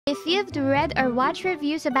If you've read or watched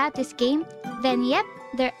reviews about this game, then yep,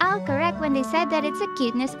 they're all correct when they said that it's a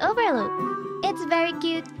cuteness overload. It's very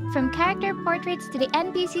cute, from character portraits to the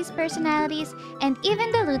NPCs' personalities, and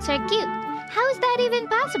even the loots are cute. How is that even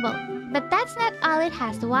possible? But that's not all it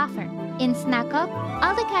has to offer. In Snacko,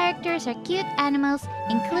 all the characters are cute animals,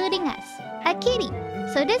 including us, a kitty.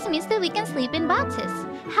 So this means that we can sleep in boxes.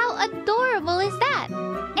 How adorable is that?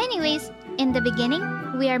 Anyways, in the beginning,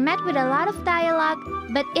 we are met with a lot of dialogue,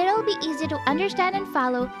 but it'll be easy to understand and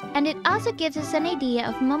follow, and it also gives us an idea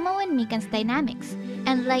of Momo and Mikan's dynamics.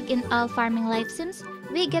 And like in all farming life sims,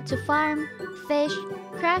 we get to farm, fish,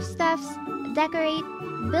 craft stuffs, decorate,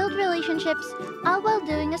 build relationships, all while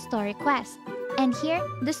doing a story quest. And here,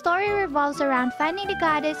 the story revolves around finding the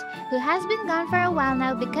goddess who has been gone for a while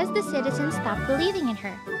now because the citizens stopped believing in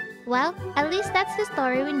her. Well, at least that's the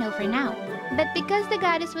story we know for now. But because the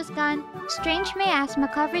goddess was gone, strange miasma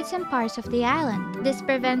covered some parts of the island. This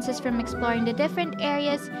prevents us from exploring the different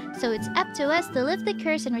areas, so it's up to us to lift the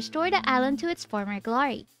curse and restore the island to its former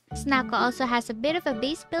glory. Snacko also has a bit of a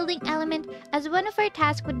base building element, as one of our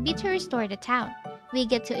tasks would be to restore the town. We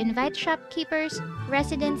get to invite shopkeepers,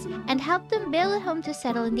 residents, and help them build a home to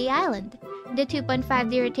settle in the island. The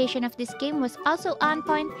 2.5D rotation of this game was also on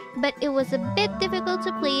point, but it was a bit difficult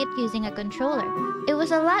to play it using a controller. It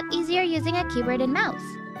was a lot easier using a keyboard and mouse.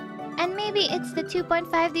 And maybe it's the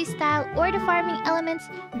 2.5D style or the farming elements,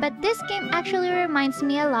 but this game actually reminds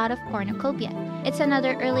me a lot of Cornucopia. It's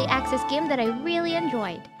another early access game that I really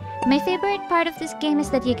enjoyed. My favorite part of this game is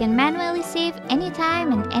that you can manually save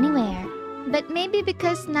anytime and anywhere. But maybe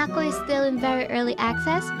because Snacko is still in very early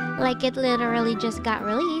access, like it literally just got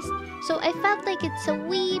released, so I felt like it's a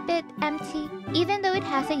wee bit empty, even though it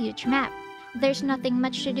has a huge map. There's nothing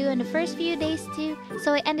much to do in the first few days too,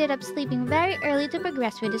 so I ended up sleeping very early to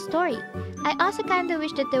progress with the story. I also kinda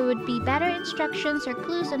wish that there would be better instructions or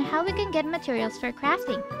clues on how we can get materials for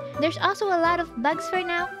crafting. There's also a lot of bugs for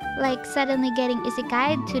now, like suddenly getting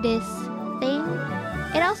isekai'd to this thing.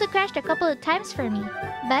 It also crashed a couple of times for me,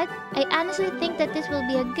 but I honestly think that this will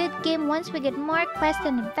be a good game once we get more quests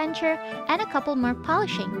and adventure and a couple more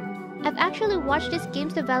polishing. I've actually watched this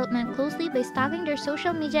game's development closely by stalking their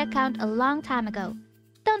social media account a long time ago.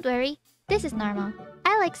 Don't worry, this is normal.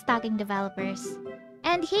 I like stalking developers.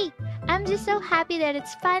 And hey, I'm just so happy that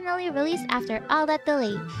it's finally released after all that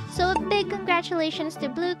delay. So a big congratulations to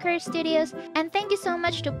Bluecurse Studios, and thank you so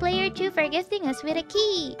much to Player2 for gifting us with a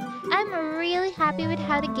key! I'm really happy with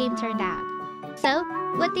how the game turned out. So,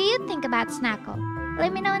 what do you think about Snacko?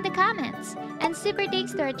 Let me know in the comments! And super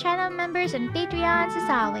thanks to our channel members and Patreons as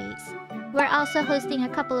always. We're also hosting a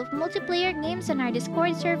couple of multiplayer games on our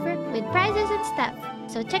Discord server with prizes and stuff,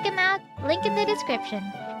 so check them out, link in the description.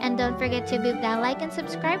 And don't forget to boop that like and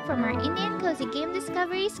subscribe for more Indian cozy game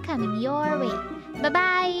discoveries coming your way.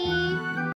 Bye-bye!